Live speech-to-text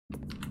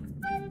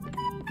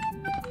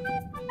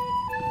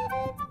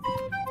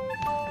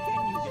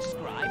Can you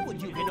describe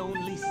what you can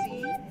only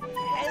see?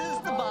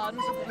 As the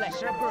bonds of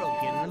flesh are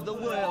broken, the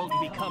world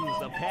becomes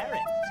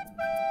apparent.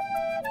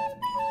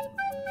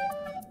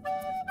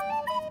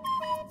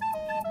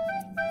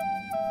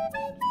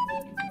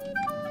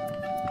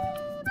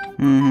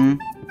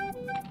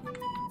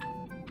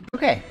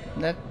 Okay,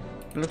 that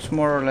looks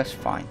more or less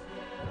fine.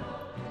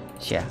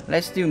 So yeah,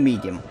 let's do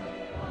medium.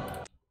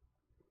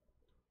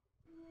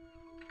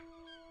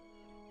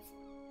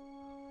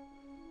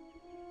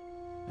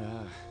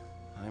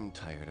 I'm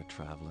tired of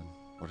traveling,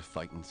 or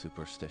fighting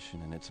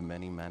superstition in its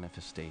many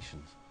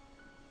manifestations.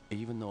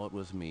 Even though it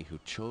was me who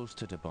chose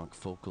to debunk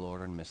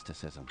folklore and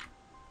mysticism.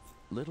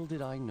 Little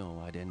did I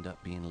know I'd end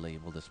up being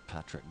labelled as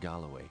Patrick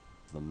Galloway,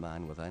 the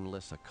man with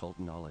endless occult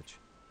knowledge.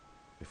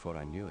 Before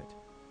I knew it,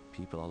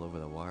 people all over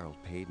the world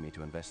paid me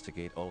to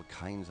investigate all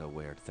kinds of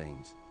weird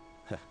things.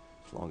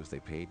 As long as they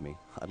paid me,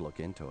 I'd look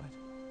into it.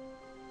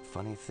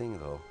 Funny thing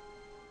though,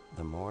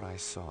 the more I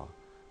saw,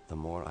 the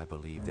more I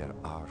believe there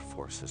are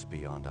forces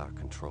beyond our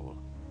control.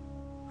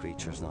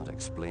 Creatures not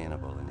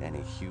explainable in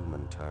any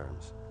human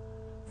terms.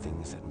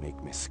 Things that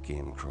make my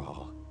skin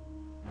crawl.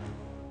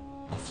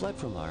 I fled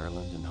from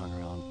Ireland and hung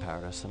around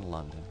Paris and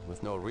London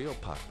with no real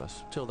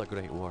purpose till the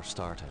Great War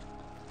started.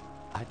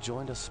 I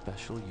joined a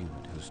special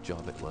unit whose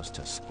job it was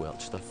to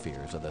squelch the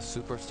fears of the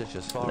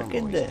superstitious farm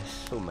boys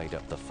who made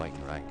up the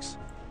fighting ranks.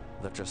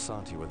 The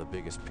Trasanti were the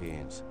biggest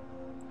pains.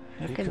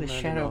 Look at the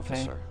shadow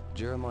officer,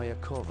 Jeremiah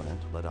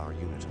Covenant, led our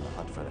unit in the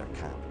hunt for their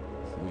camp.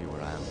 We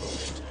were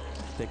ambushed.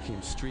 They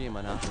came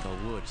streaming out of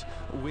the woods,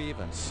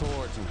 waving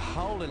swords and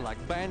howling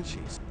like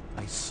banshees.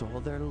 I saw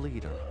their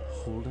leader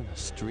holding a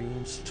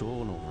strange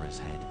stone over his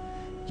head,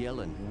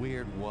 yelling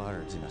weird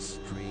words in a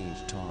strange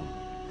tongue.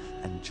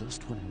 And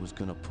just when I was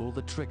gonna pull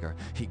the trigger,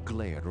 he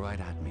glared right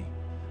at me.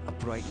 A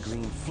bright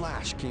green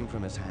flash came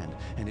from his hand,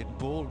 and it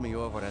bowled me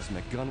over as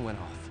my gun went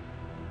off.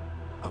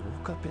 I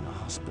woke up in a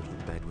hospital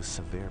bed with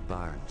severe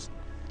burns.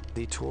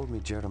 They told me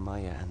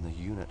Jeremiah and the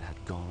unit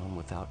had gone on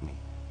without me,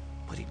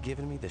 but he'd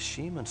given me the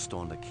shaman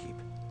stone to keep.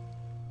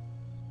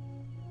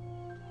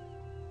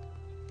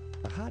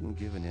 I hadn't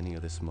given any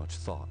of this much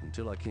thought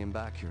until I came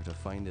back here to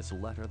find this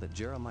letter that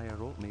Jeremiah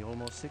wrote me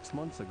almost 6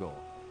 months ago,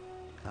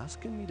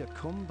 asking me to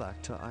come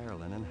back to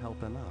Ireland and help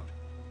him out.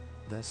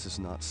 This is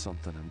not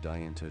something I'm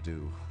dying to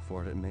do,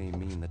 for it may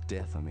mean the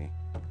death of me.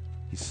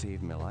 He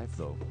saved my life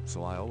though,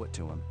 so I owe it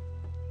to him.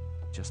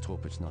 Just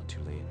hope it's not too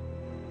late.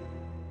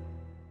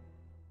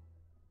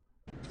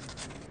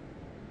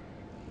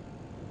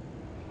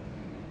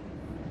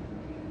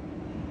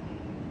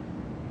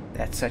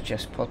 That's such a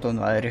spot on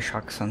Irish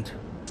accent.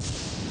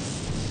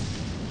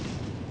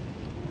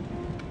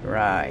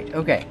 Right,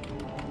 okay.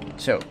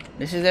 So,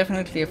 this is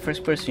definitely a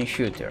first-person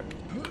shooter.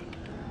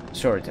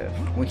 Sort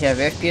of. We have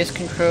FPS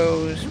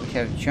controls, we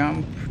have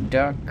jump,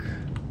 duck.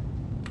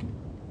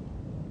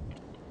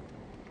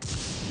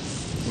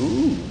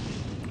 Ooh.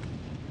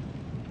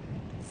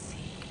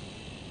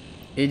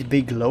 It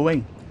be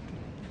glowing.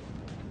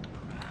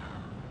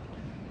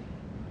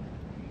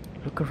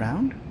 Look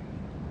around?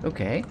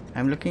 Okay,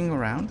 I'm looking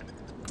around.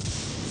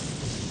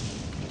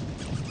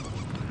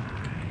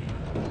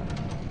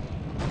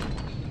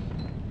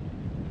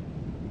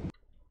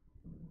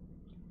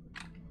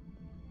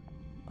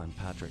 I'm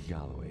Patrick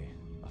Galloway,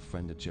 a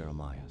friend of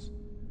Jeremiah's.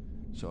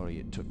 Sorry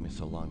it took me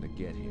so long to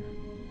get here.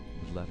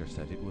 His letter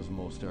said it was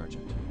most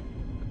urgent.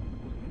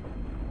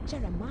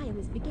 Jeremiah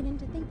is beginning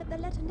to think that the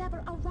letter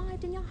never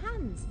arrived in your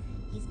hands.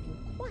 He's been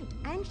quite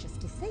anxious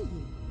to see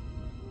you.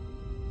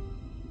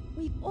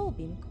 We've all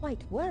been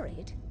quite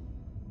worried.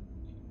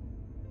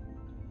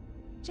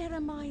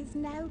 Jeremiah's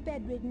now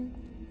bedridden.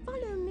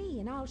 Follow me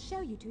and I'll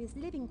show you to his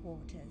living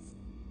quarters.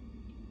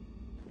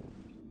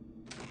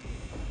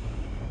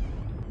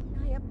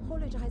 I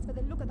apologize for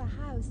the look of the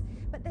house,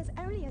 but there's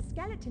only a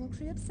skeleton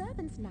crew of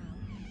servants now.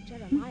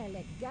 Jeremiah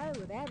let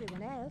go of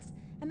everyone else,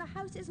 and the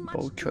house is much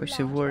Bold too choice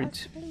large of for us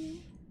words. to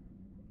clean.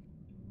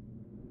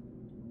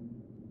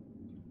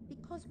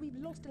 Because we've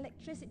lost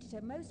electricity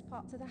to most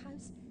parts of the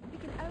house, we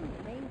can only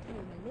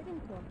maintain the living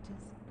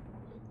quarters.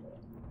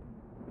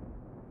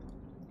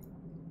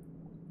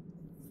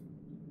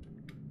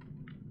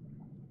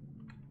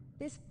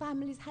 This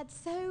family's had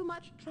so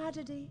much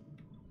tragedy.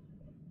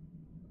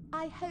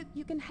 I hope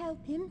you can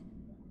help him.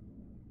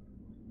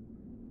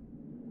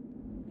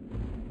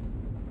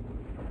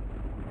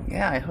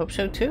 Yeah, I hope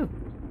so too.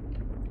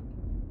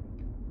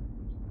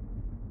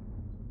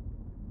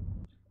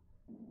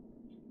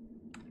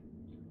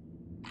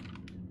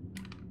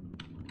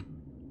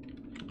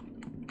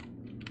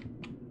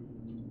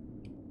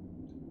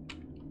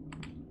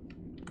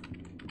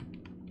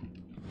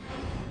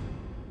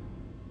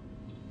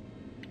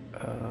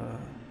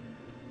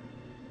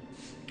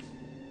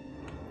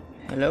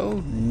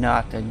 Hello,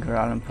 not Edgar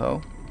Allan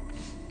Poe.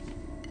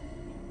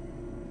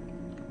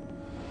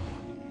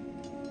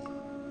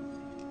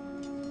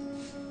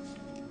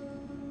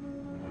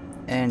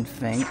 And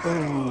Fang.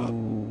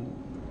 Oh,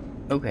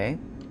 okay.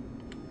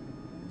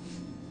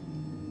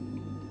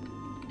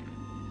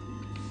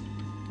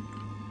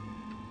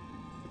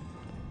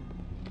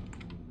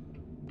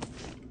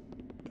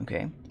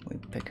 Okay, we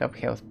pick up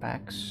health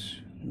packs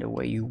the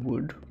way you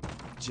would.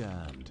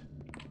 Jammed.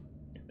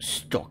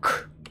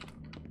 Stock.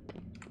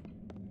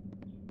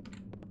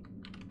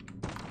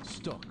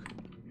 Stuck.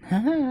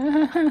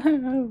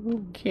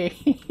 Okay.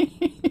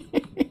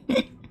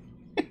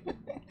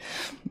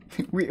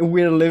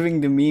 We're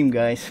living the meme,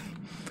 guys.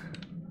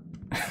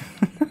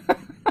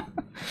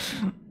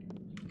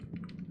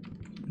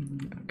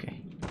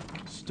 Okay.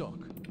 Stuck.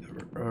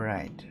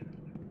 Right.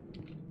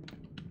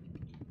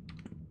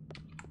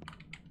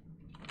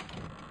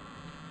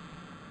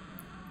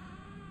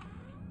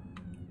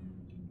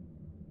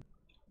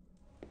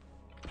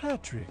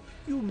 Patrick,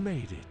 you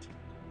made it.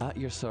 At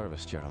your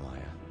service,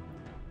 Jeremiah.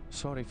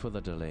 Sorry for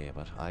the delay,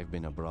 but I've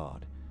been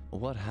abroad.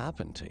 What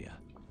happened to you?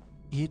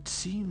 It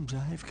seems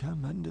I've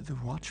come under the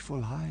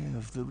watchful eye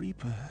of the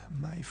Reaper,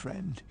 my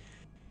friend.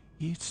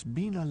 It's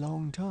been a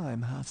long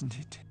time, hasn't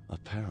it?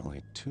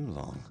 Apparently too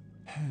long.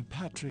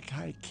 Patrick,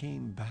 I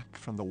came back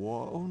from the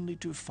war only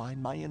to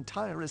find my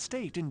entire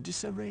estate in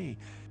disarray.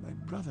 My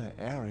brother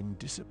Aaron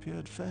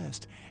disappeared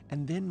first,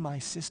 and then my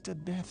sister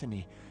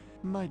Bethany.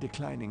 My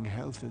declining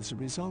health is a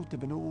result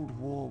of an old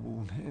war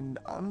wound, and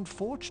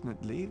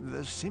unfortunately,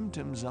 the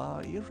symptoms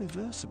are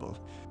irreversible.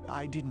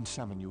 I didn't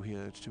summon you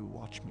here to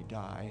watch me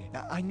die.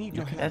 I need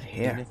your Look at help. that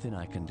hair. Anything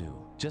I can do.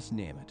 Just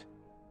name it.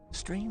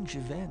 Strange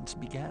events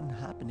began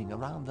happening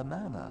around the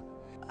manor.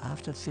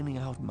 After thinning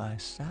out my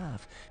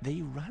staff,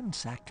 they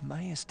ransacked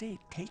my estate,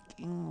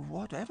 taking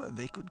whatever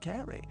they could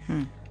carry.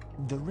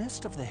 The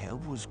rest of the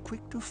help was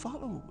quick to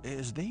follow,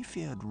 as they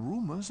feared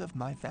rumors of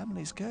my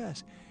family's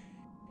curse.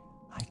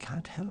 I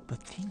can't help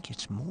but think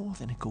it's more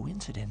than a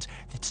coincidence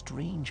that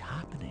strange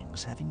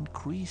happenings have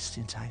increased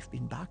since I've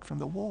been back from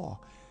the war.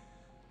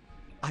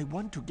 I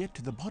want to get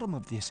to the bottom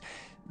of this,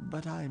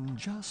 but I'm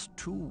just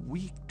too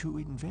weak to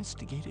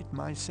investigate it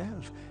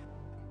myself.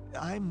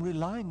 I'm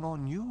relying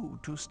on you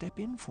to step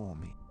in for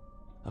me.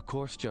 Of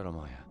course,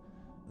 Jeremiah.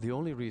 The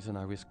only reason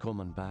I risk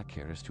coming back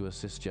here is to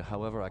assist you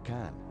however I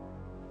can.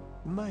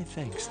 My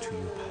thanks to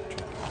you,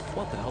 Patrick.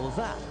 What the hell is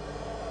that?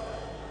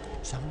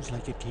 Sounds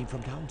like it came from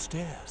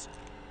downstairs.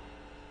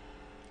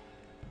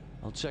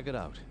 I'll check it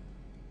out.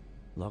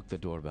 Lock the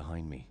door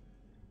behind me.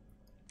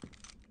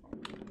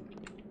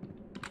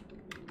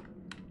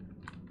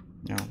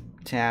 No,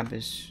 tab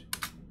is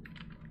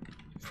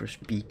for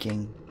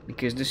speaking,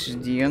 because this is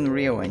the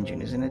Unreal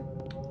Engine, isn't it?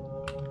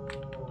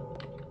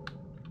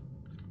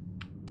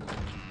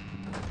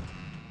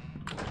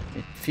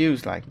 It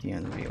feels like the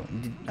Unreal,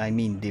 I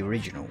mean the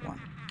original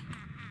one.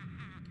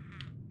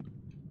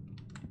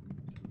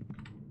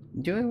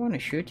 Do I want to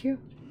shoot you?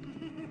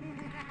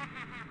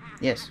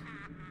 Yes.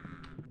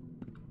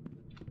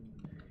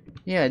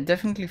 Yeah, it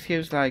definitely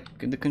feels like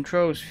the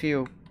controls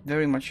feel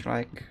very much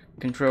like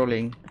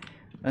controlling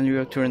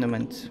Unreal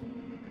Tournament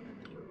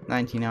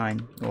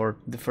 99 or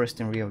the first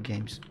Unreal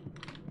games.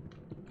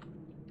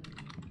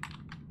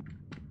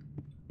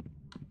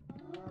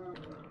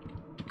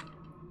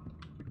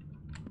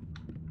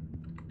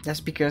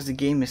 That's because the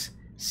game is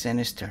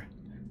sinister.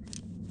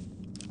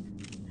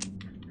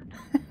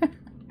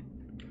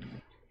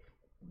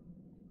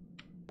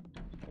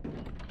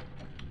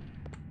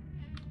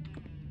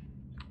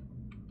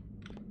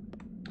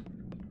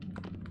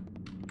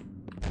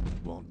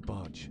 Won't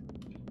budge.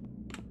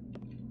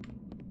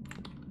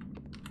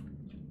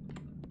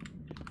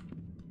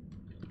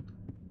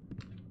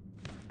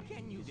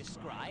 Can you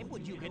describe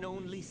what you can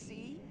only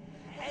see?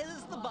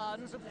 As the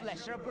bonds of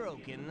flesh are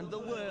broken, the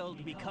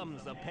world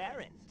becomes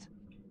apparent.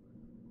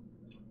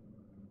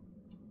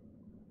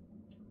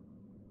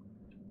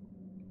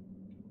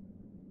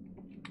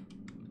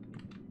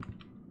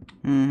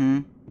 Mm-hmm.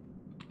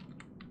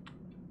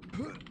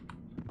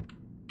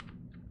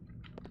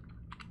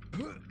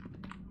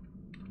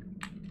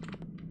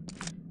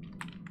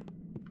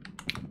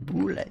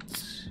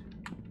 Bullets.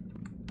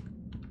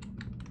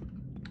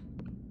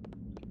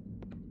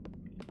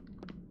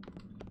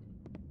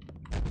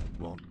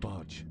 Won't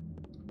budge.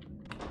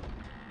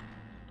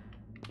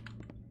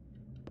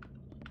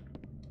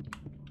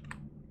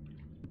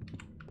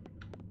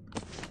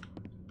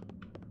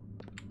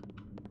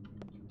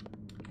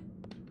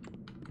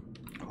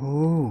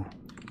 Oh,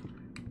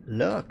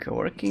 look, a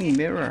working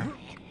mirror.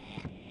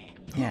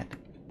 Yeah,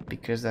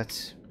 because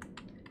that's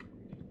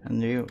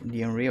Unreal,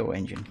 the Unreal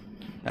Engine.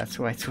 That's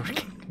why it's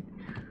working.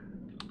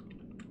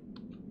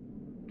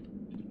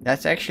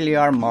 That's actually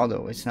our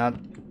model. It's not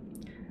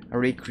a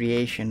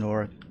recreation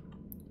or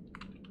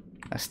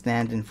a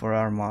stand-in for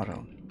our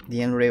model.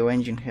 The Unreal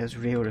Engine has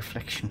real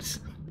reflections.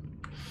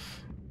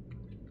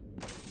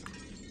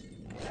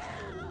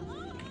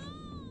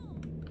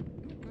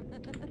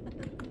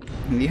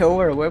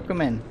 Yo, welcome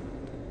in.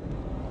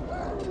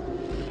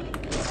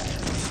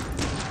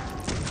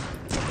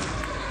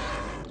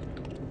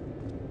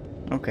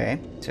 Okay,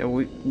 so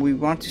we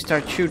want to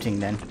start shooting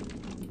then.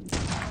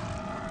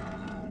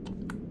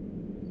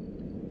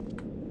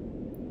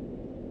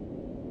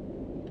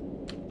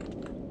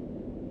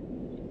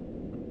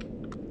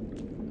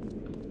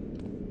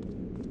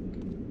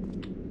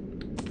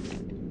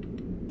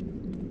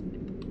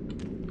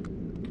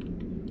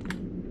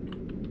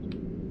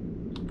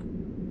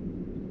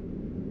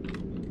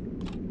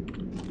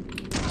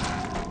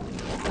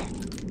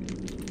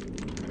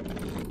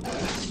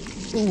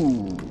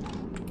 Ooh.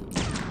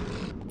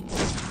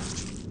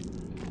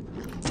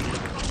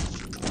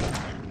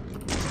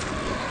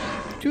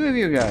 Two of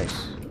you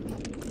guys.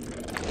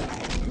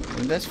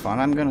 Well, that's fun.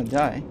 I'm gonna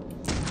die.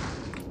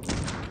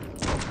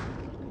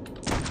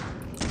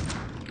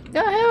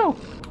 The hell?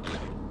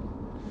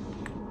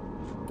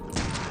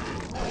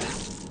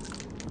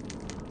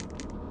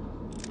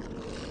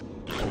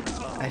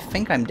 I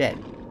think I'm dead.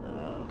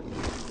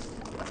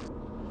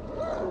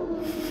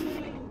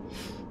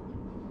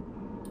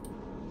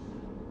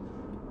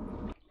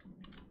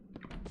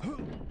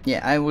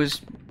 Yeah, I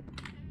was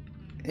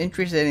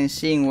interested in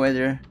seeing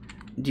whether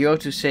the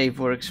autosave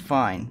works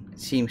fine. It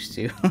seems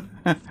to.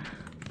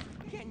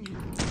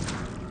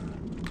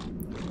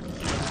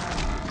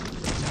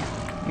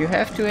 You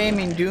have to aim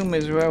in Doom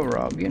as well,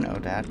 Rob. You know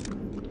that.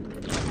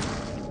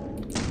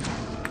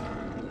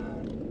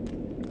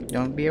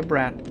 Don't be a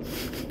brat.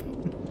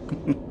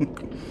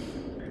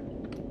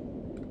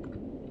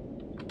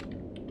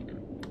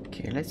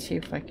 Okay, let's see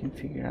if I can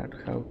figure out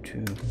how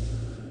to...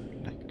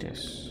 like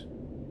this.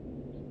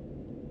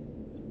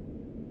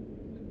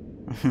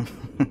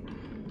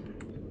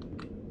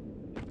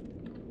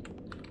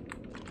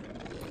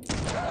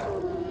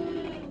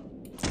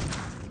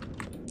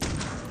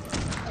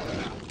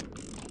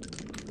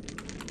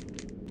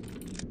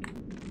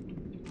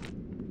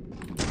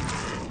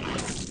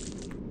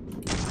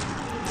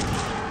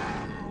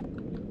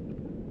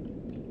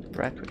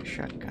 Brat with a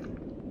shotgun.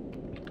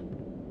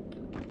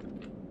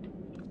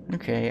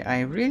 Okay,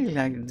 I really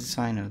like the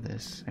design of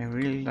this. I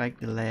really like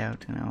the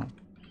layout and all.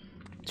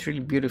 It's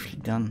really beautifully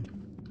done.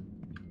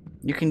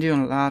 You can do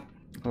a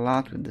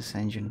lot with this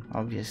engine,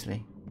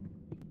 obviously.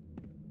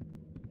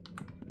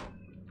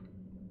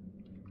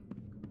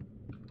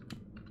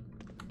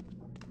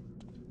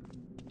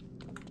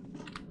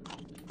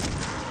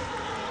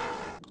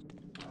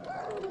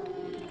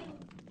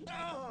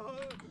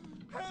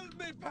 Help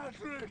me,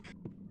 Patrick!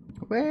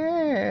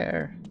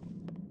 Where?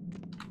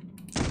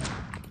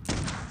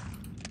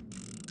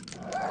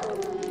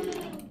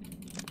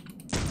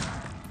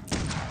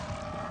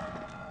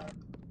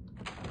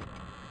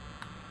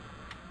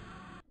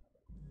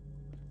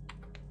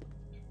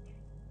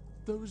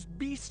 Those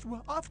beasts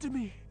were after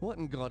me. What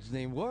in God's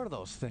name were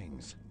those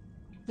things?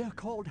 They're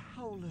called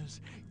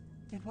howlers.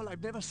 And while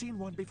I've never seen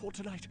one before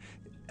tonight,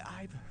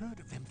 I've heard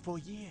of them for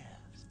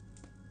years.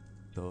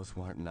 Those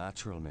weren't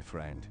natural, my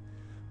friend.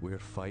 We're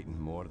fighting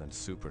more than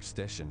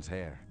superstitions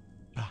here.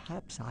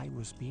 Perhaps I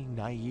was being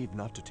naive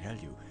not to tell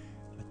you,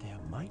 but there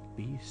might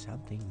be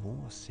something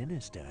more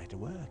sinister at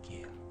work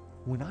here.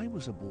 When I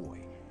was a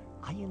boy,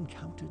 I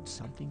encountered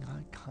something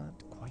I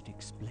can't quite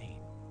explain.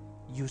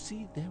 You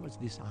see, there was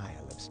this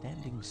isle of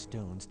standing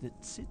stones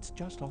that sits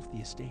just off the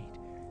estate.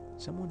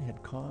 Someone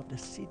had carved a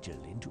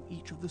sigil into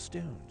each of the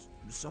stones,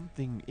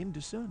 something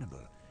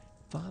indiscernible.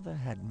 Father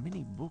had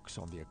many books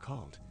on the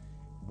occult,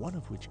 one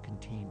of which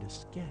contained a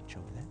sketch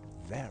of that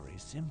very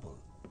symbol.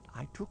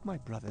 I took my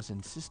brothers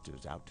and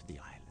sisters out to the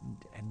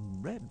island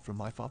and read from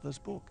my father's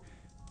book.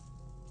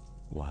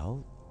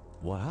 Well,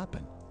 what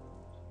happened?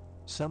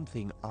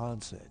 Something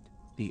answered.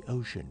 The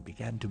ocean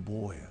began to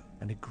boil,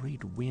 and a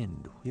great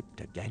wind whipped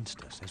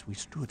against us as we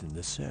stood in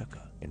the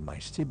circle, and my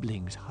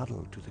siblings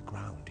huddled to the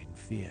ground in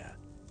fear.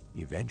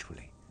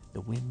 Eventually,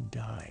 the wind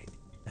died,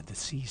 and the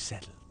sea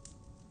settled.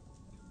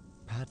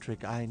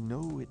 Patrick, I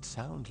know it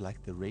sounds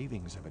like the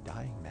ravings of a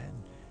dying man,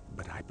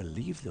 but I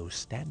believe those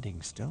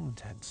standing stones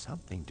had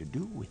something to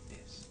do with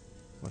this.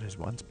 What has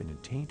once been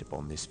a taint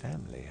upon this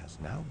family has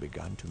now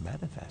begun to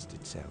manifest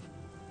itself.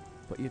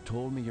 But you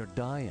told me you're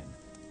dying.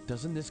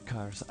 Doesn't this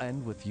curse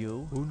end with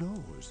you? Who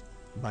knows?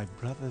 My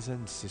brothers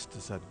and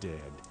sisters are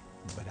dead,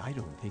 but I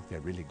don't think they're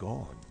really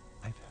gone.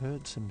 I've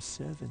heard some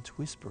servants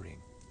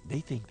whispering. They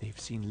think they've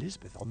seen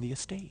Lisbeth on the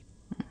estate.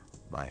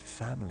 My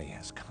family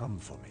has come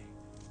for me.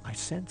 I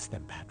sense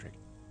them, Patrick.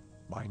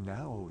 By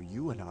now,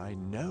 you and I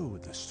know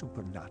the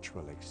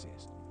supernatural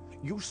exists.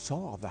 You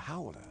saw the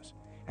Howlers.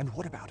 And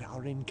what about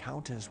our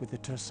encounters with the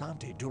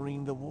Tersante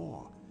during the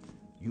war?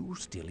 You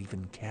still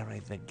even carry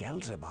the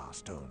Gelzebar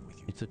stone with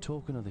you. It's a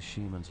token of the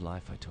shaman's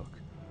life I took.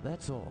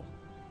 That's all.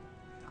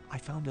 I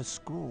found a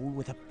scroll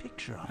with a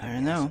picture of I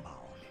don't know. Gelzebar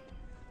on it.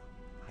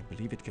 I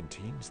believe it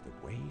contains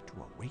the way to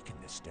awaken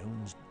the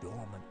stone's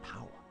dormant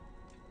power.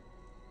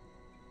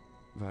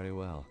 Very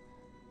well.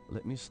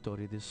 Let me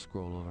study this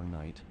scroll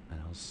overnight, and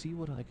I'll see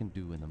what I can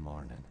do in the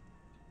morning.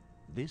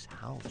 This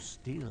house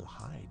still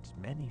hides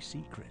many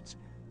secrets.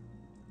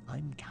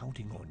 I'm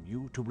counting on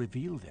you to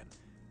reveal them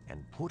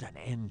and put an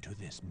end to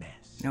this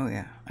mess. Oh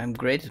yeah, I'm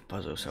great at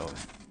puzzle solving.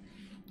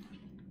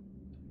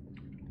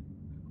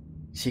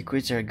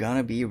 Secrets are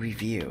gonna be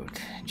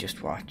revealed.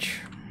 Just watch.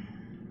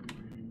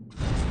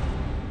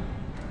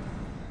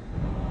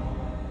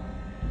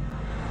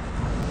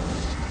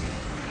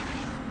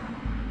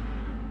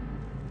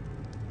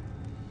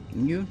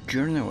 New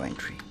journal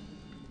entry.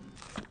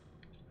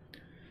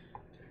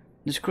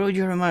 The scroll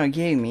Jeremiah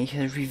gave me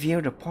has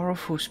revealed a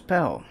powerful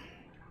spell.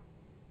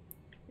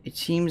 It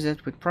seems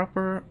that with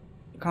proper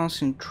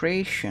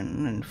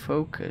concentration and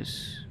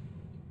focus,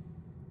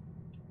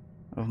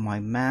 of my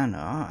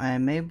mana, I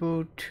am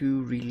able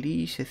to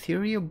release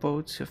ethereal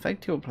bolts of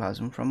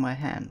ectoplasm from my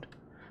hand.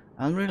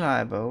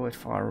 Unreliable at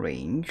far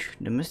range,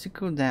 the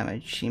mystical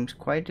damage seems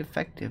quite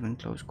effective in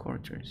close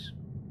quarters.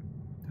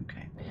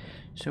 Okay,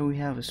 so we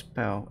have a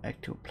spell,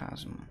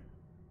 ectoplasm.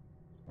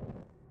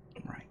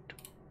 Right.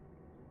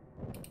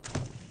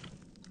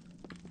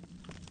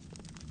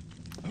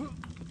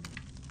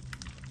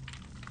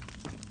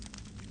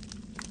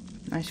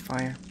 Nice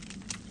fire.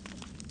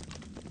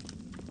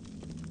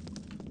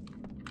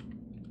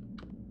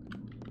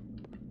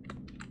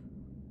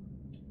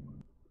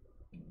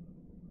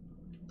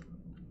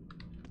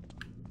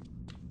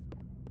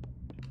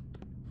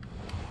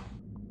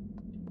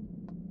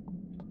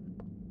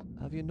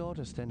 Have you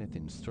noticed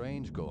anything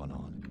strange going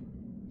on?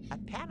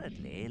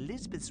 Apparently,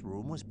 Elizabeth's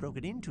room was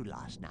broken into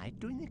last night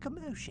during the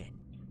commotion.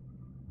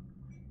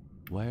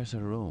 Where's her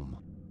room?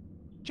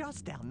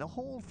 Just down the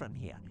hall from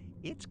here.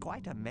 It's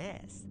quite a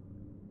mess.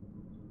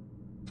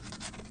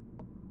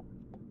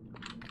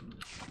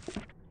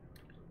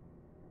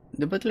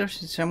 The butler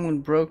said someone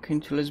broke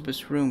into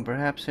Elizabeth's room.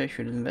 Perhaps I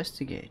should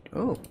investigate.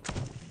 Oh,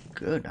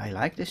 good. I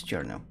like this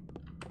journal.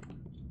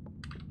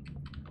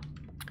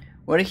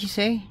 What did he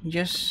say?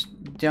 Just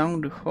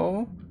down the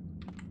hall?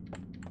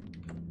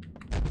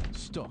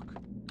 Stuck.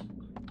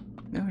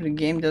 No, the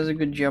game does a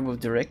good job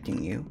of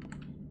directing you.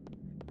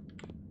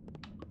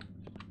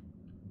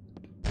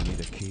 Need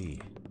a key.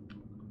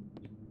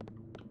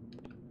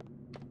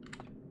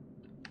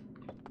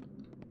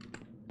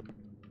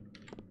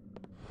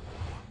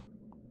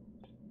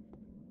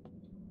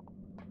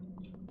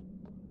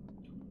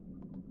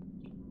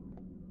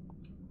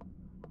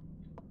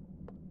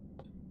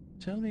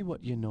 Tell me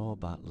what you know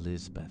about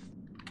Lisbeth.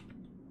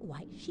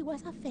 Why, she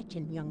was a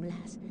fetching young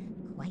lass.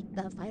 Quite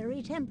the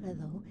fiery temper,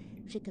 though.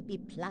 She could be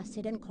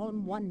placid and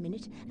calm 1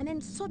 minute, and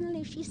then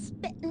suddenly she's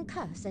spitting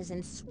curses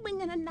and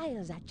swinging her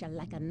nails at you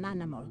like an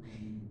animal.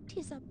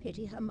 'Tis a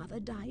pity her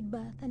mother died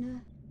birthing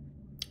her.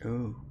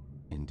 Oh.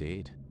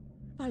 Indeed.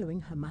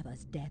 Following her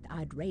mother's death,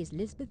 I'd raised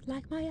Lisbeth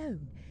like my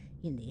own.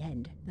 In the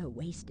end, the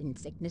wasting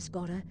sickness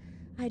got her.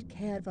 I'd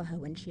cared for her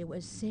when she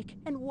was sick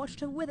and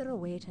watched her wither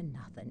away to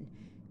nothing.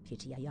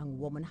 Pity a young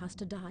woman has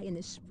to die in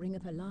the spring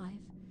of her life.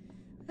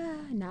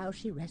 Now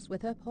she rests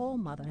with her poor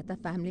mother at the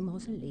family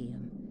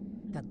mausoleum.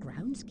 The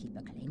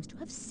groundskeeper claims to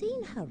have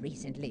seen her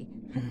recently.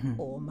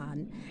 Oh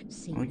man,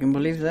 seeing We can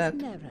believe that.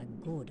 never a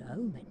good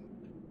omen.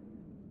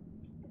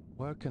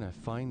 Where can I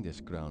find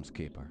this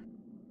groundskeeper?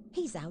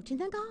 He's out in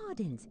the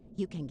gardens.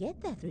 You can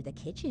get there through the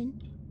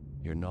kitchen.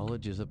 Your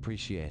knowledge is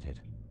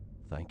appreciated.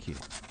 Thank you.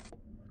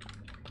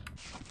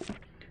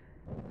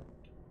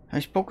 I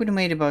spoke with the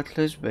maid about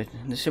Lisbeth.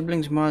 The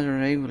siblings' mother,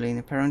 Evelyn,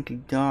 apparently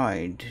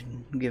died,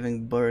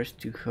 giving birth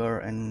to her,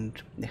 and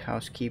the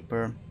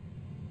housekeeper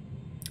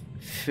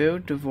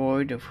filled the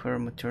void of her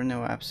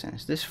maternal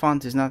absence. This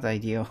font is not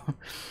ideal.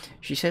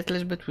 She said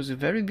Lisbeth was a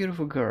very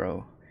beautiful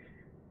girl,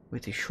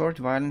 with a short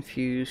violent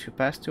fuse, who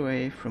passed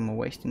away from a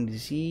wasting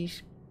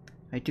disease.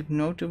 I took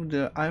note of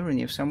the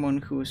irony of someone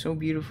who was so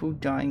beautiful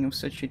dying of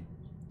such a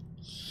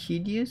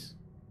heinous,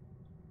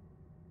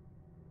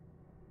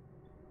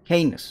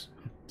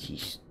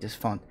 jeez, this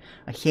font,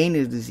 a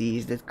heinous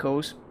disease that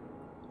goes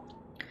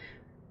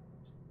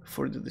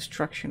for the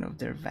destruction of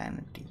their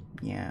vanity.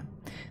 Yeah.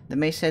 The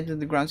maid said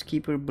that the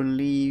groundskeeper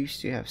believes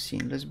to have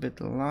seen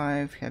Lisbeth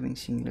alive. Having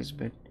seen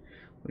Lisbeth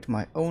with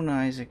my own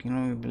eyes, I can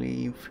only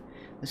believe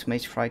this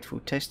maid's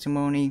frightful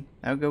testimony.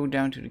 I'll go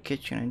down to the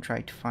kitchen and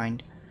try to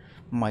find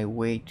my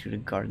way to the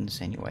gardens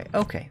anyway.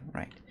 Okay,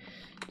 right.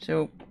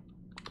 So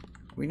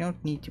we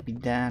don't need to be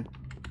that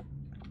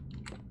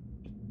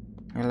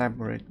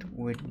elaborate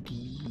with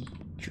the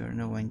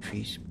journal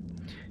entries.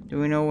 Do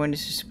we know when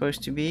this is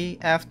supposed to be?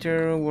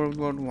 After World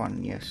War I,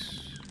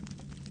 yes.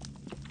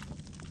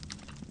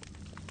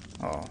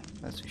 Oh,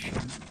 that's a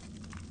shame.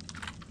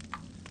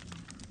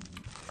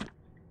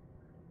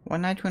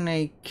 One night when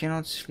I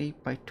cannot sleep,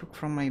 I took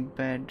from my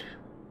bed...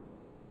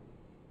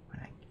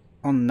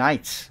 On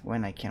nights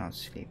when I cannot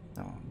sleep.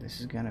 Oh, this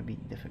is gonna be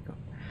difficult.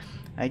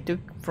 I took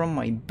from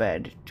my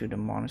bed to the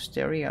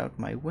monastery out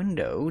my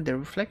window. The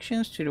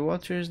reflections to the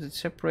waters that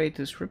separate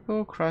us ripple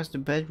across the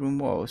bedroom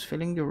walls,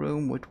 filling the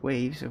room with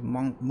waves of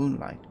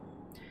moonlight.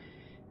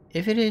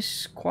 If it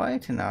is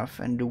quiet enough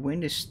and the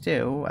wind is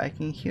still, I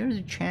can hear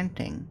the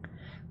chanting.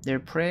 Their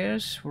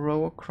prayers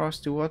roll across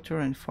the water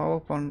and fall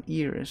upon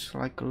ears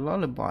like a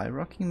lullaby,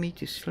 rocking me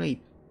to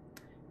sleep.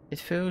 It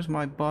fills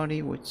my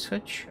body with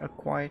such a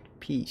quiet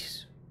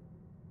peace.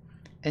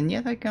 And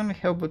yet I can't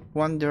help but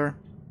wonder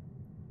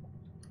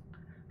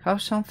how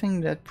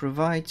something that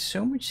provides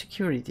so much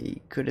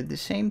security could at the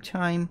same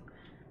time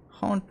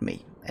haunt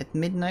me. At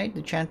midnight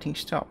the chanting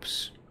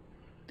stops.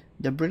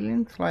 The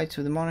brilliant lights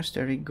of the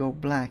monastery go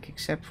black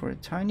except for a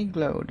tiny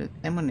glow that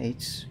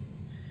emanates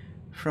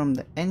from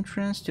the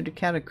entrance to the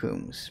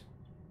catacombs.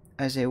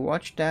 As I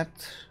watch that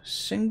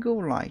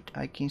single light,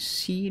 I can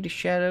see the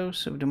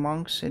shadows of the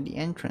monks at the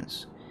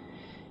entrance.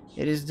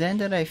 It is then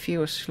that I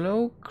feel a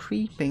slow,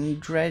 creeping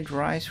dread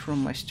rise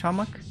from my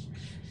stomach,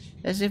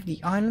 as if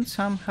the island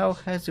somehow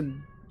has a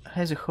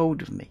has a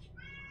hold of me.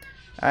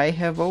 I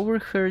have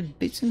overheard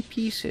bits and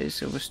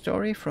pieces of a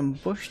story from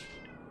bush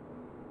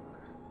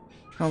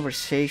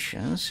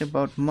conversations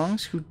about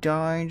monks who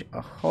died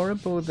a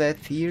horrible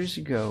death years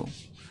ago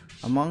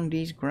among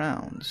these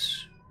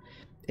grounds.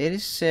 It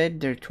is said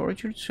their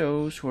tortured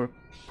souls were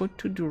put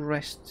to the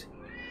rest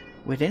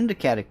within the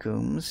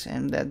catacombs,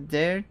 and that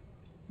their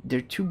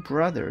two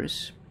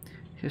brothers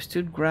have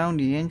stood ground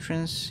the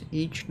entrance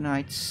each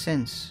night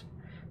since.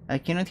 I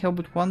cannot help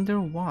but wonder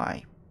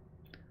why.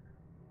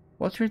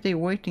 What are they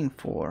waiting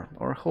for,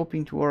 or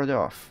hoping to ward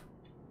off?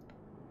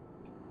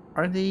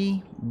 Are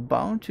they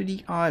bound to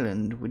the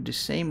island with the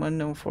same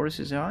unknown force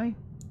as I?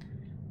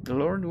 The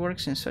Lord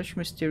works in such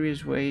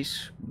mysterious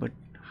ways, but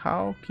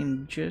how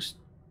can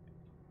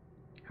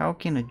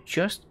a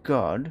just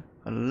God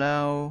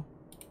allow...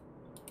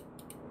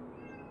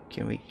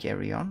 Can we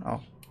carry on?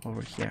 Oh,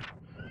 over here.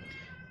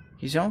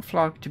 His own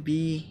flock to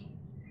be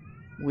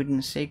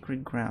within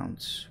sacred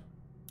grounds.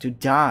 To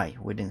die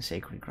within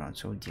sacred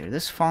grounds. Oh dear,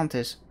 this font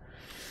is...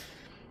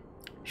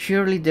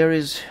 Surely there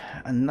is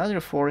another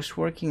force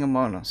working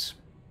among us.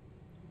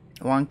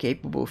 One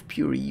capable of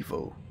pure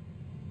evil.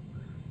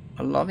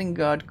 A loving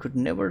God could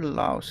never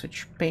allow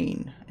such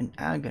pain and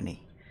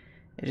agony.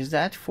 It is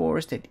that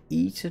force that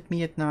eats at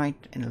me at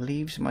night and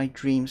leaves my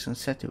dreams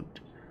unsettled.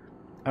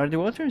 Are the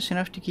waters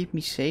enough to keep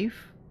me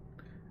safe?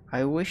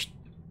 I wished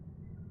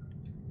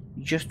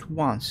just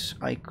once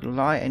I could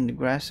lie in the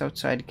grass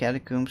outside the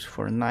catacombs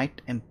for a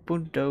night and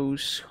put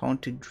those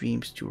haunted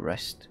dreams to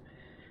rest.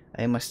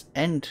 I must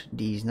end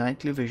these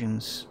nightly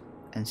visions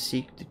and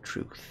seek the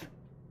truth.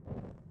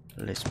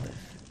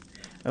 Lisbeth.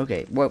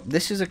 Okay, well,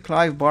 this is a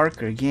Clive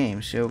Barker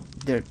game, so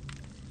there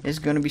is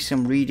going to be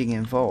some reading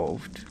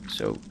involved,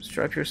 so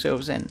strap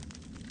yourselves in.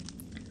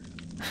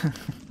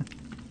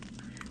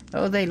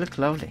 Oh, they look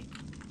lovely.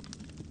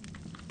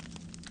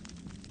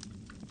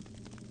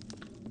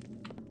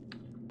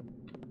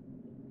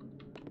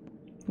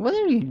 What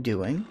are you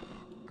doing?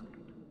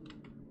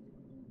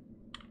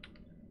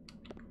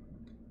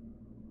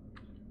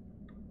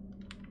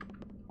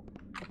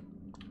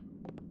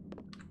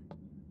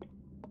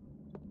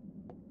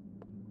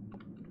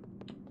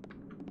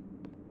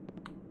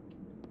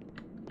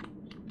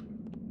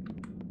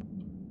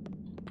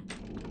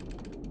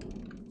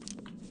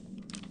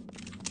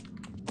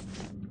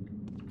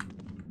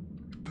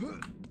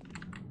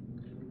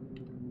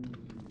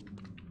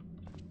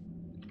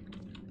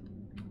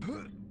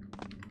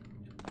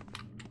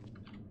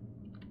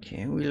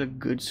 Okay, we look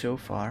good so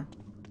far.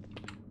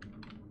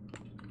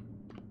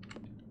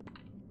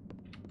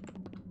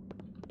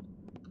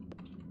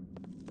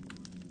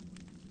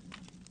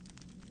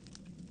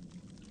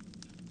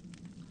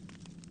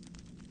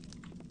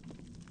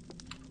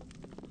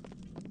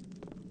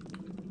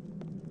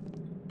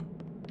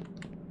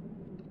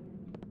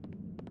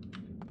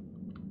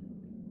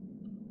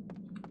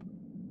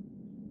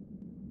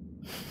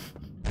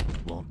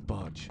 Won't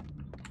budge.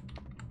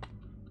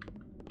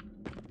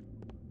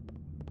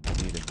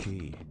 Need a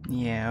key.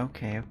 Yeah,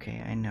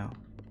 okay, I know.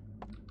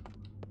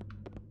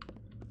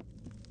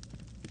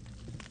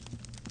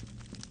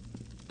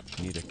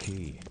 Need a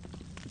key.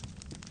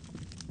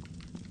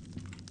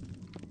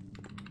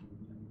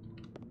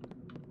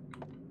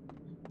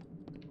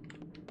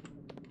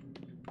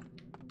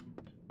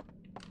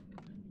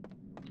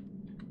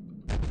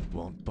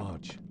 Won't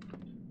budge.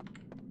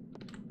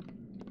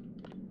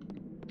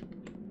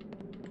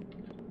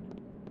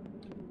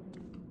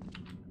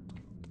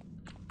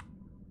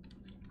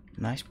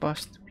 Nice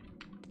bust.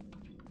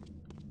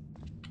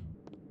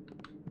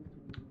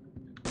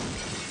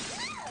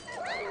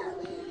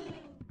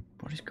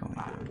 What is going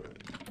on?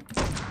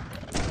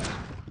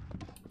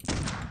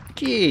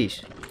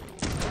 Jeez!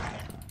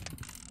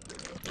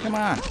 Come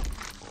on!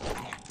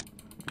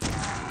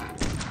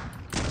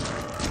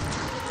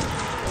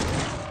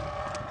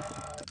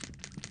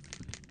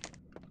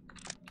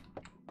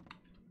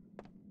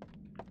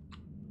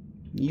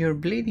 You're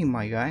bleeding,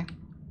 my guy.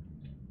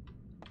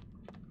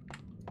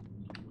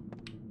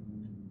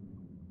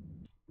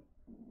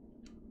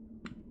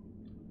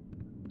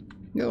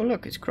 Oh,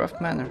 look, it's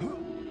Croft Manor.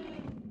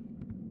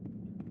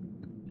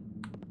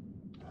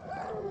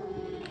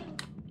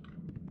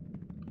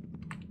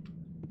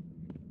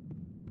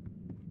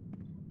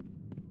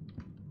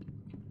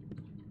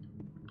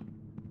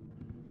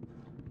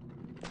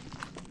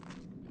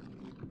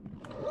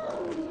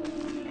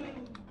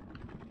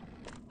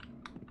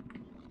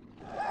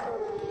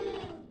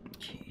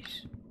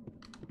 Jeez.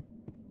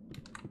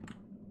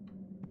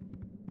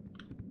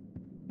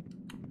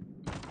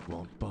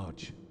 Won't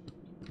budge.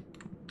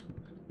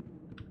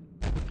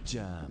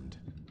 Jammed.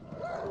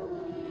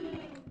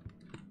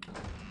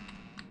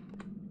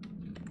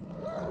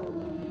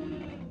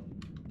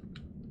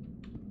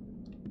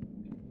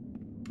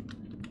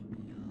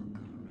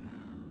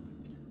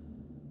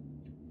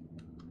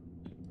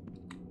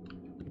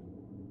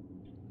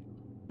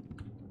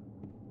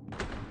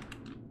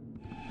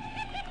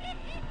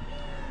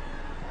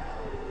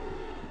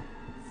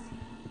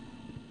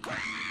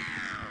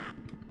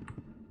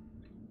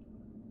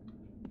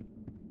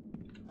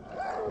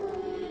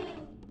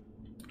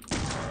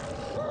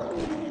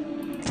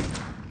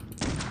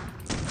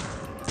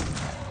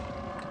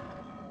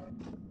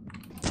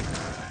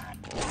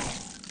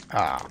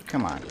 Ah,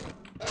 come on.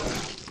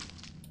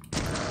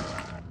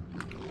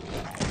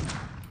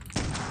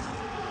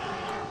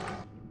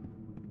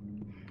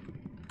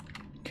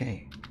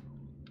 Okay.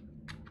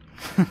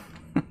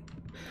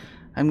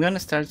 I'm gonna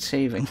start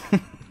saving.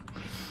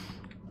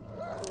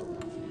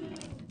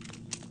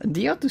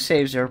 The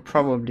autosaves are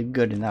probably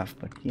good enough,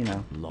 but you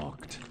know.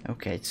 Locked.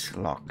 Okay, it's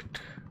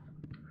locked.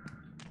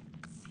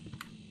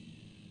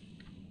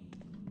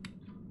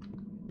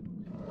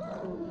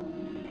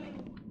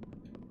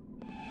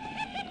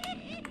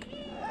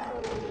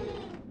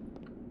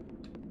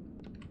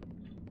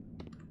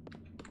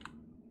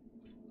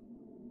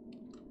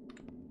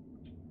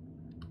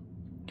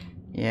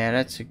 Yeah,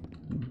 that's a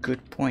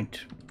good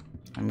point.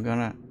 I'm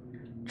gonna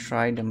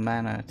try the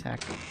mana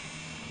attack.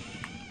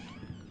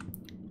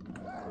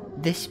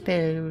 The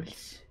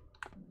spells.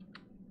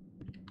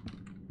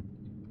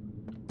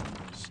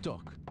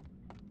 Stuck.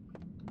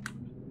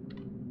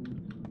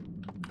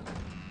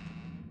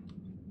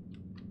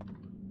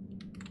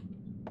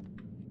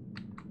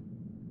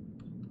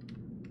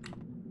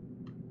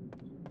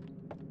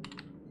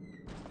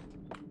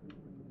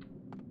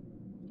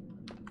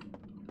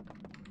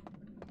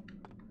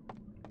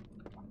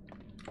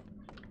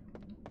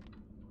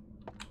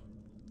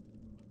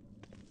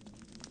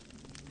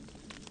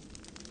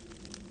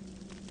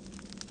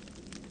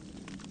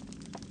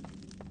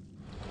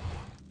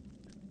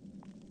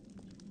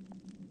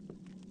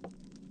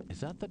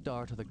 Is that the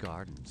door to the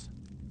gardens?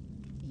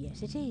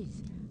 Yes, it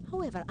is.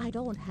 However, I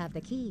don't have the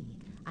key.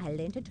 I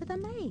lent it to the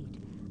maid.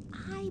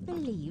 I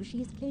believe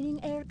she's cleaning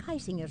Herr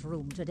Keisinger's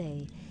room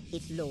today.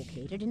 It's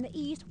located in the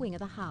east wing of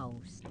the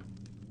house.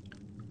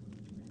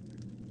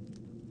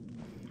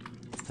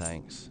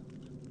 Thanks.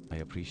 I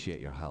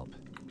appreciate your help.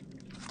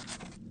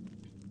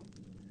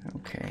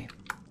 Okay.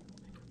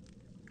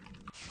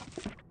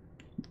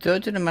 The door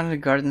to the Manor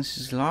Gardens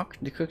is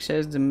locked. The cook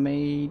says the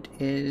maid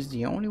is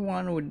the only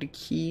one with the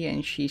key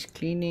and she's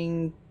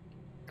cleaning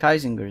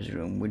Keisinger's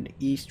room with the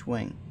east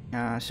wing.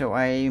 So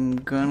I'm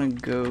gonna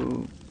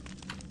go...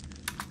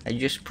 I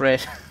just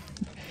press...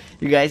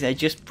 You guys, I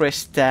just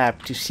pressed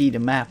tab to see the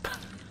map.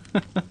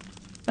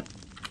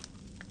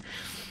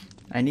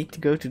 I need to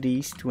go to the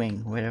east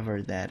wing,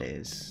 wherever that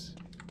is.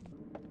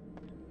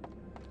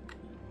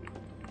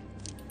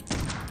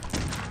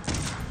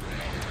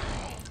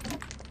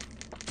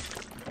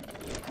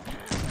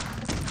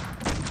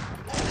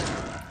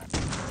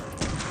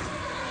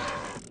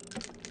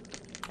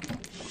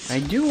 I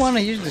do want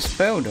to use the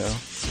spell though.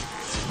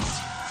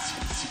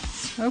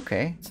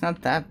 Okay, it's not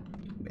that...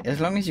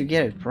 As long as you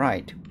get it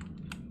right.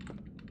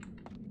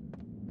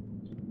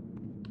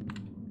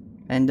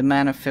 And the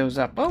mana fills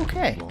up.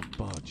 Okay. Won't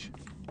budge.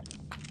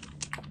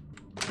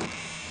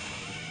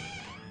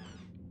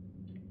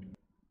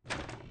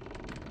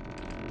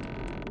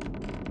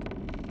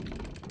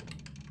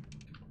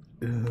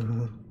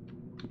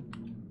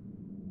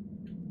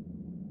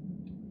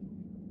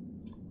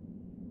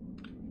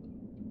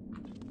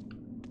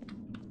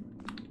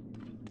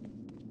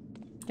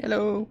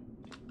 Hello.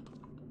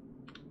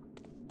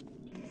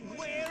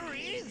 Where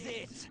is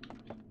it?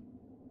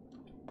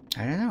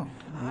 I don't know.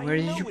 Where I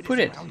did know you it put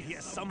is it? around here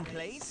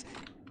someplace.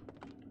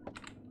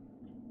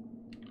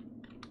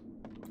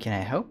 Can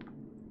I help?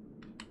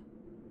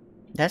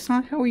 That's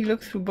not how we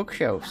look through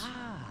bookshelves.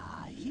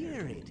 Ah,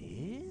 here it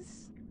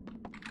is.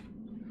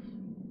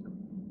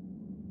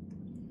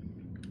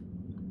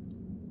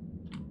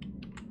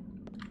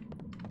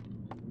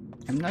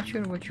 I'm not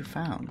sure what you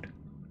found.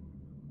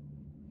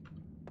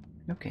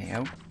 Okay,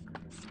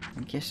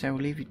 I guess I'll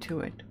leave you to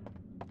it.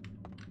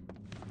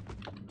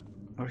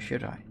 Or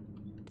should I?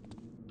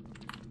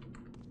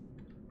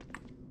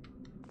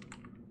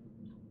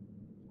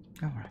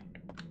 Alright.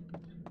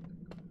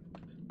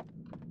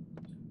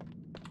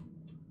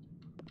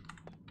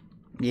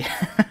 Yeah.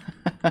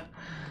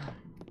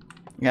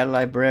 Yeah,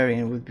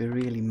 librarian would be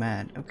really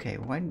mad. Okay,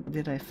 why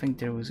did I think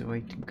there was a way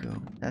to go?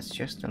 That's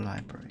just a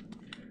library.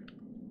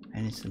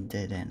 And it's a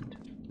dead end.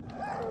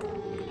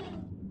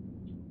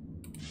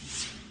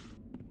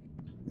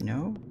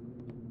 No?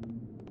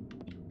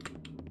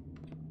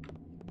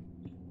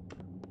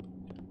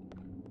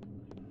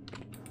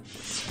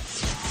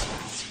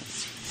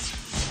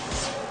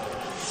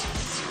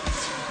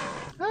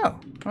 Oh,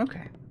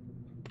 okay.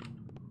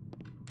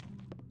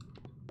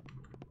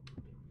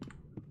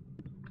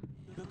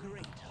 The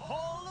great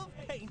hall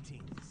of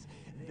paintings.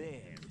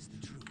 There's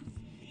the truth.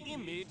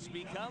 Image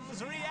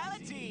becomes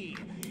reality.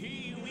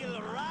 He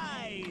will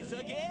rise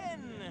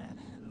again.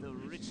 The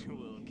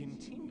ritual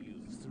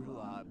continues through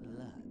our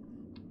blood.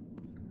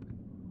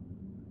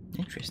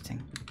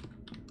 Interesting.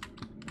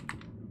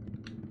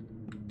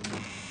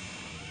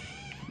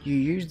 You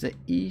use the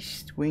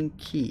east wing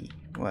key.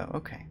 Well,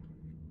 okay.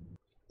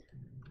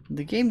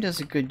 The game does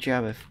a good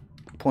job of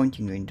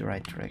pointing you in the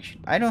right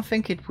direction. I don't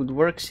think it would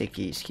work,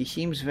 Sikis. He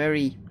seems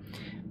very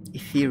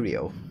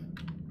ethereal.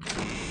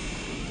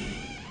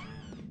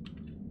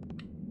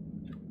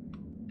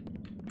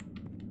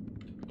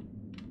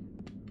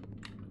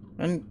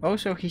 And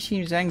also he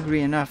seems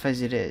angry enough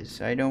as it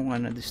is. I don't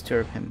want to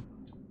disturb him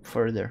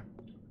further.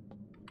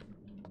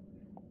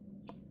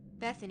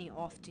 Bethany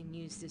often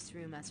used this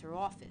room as her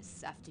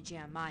office after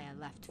Jeremiah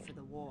left for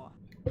the war.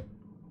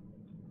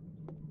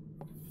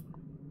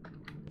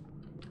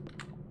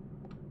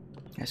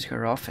 As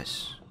her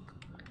office.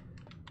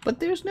 But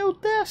there's no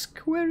desk.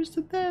 Where is the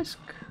desk?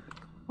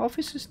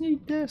 Offices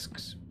need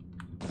desks.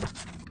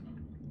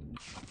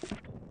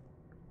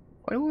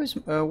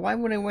 Why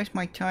would I waste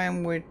my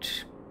time with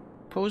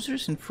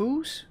posers and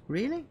foos?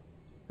 Really?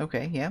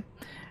 Okay, yeah.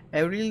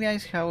 I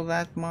realize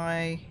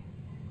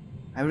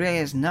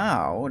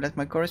now that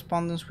my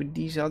correspondence with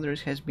these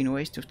others has been a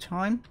waste of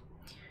time.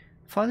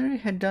 Father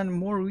had done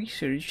more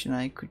research than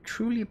I could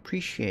truly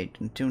appreciate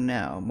until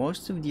now.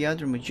 Most of the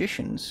other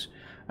magicians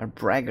are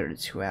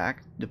braggarts who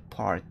act the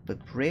part but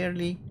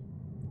rarely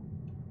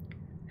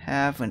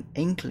have an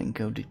inkling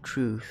of the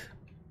truth.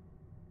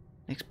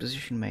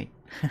 Exposition mate.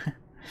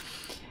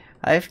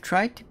 I have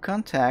tried to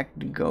contact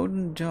the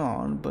Golden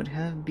Dawn but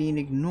have been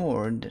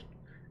ignored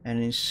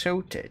and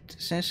insulted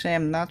since I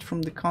am not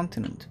from the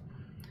continent.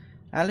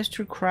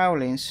 Aleister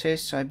Crowley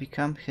insists I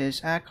become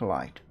his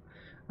acolyte.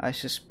 I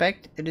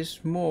suspect it is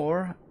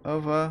more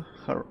of a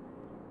harem.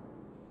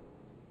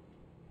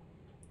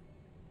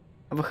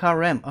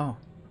 Oh,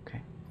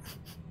 okay.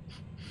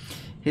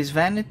 His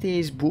vanity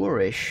is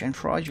boorish and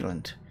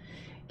fraudulent.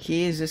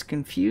 He is as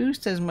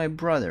confused as my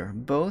brother.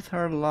 Both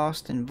are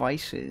lost in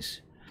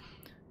vices.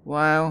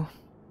 While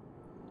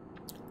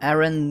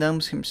Aaron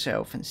numbs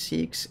himself and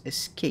seeks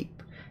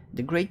escape,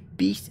 the great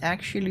beast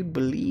actually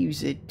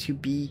believes it to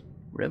be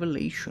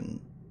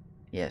revelation.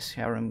 Yes,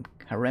 harem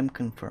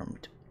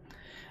confirmed.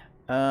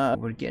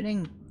 We're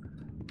getting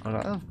a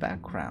lot of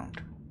background,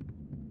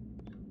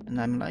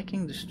 and I'm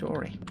liking the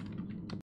story.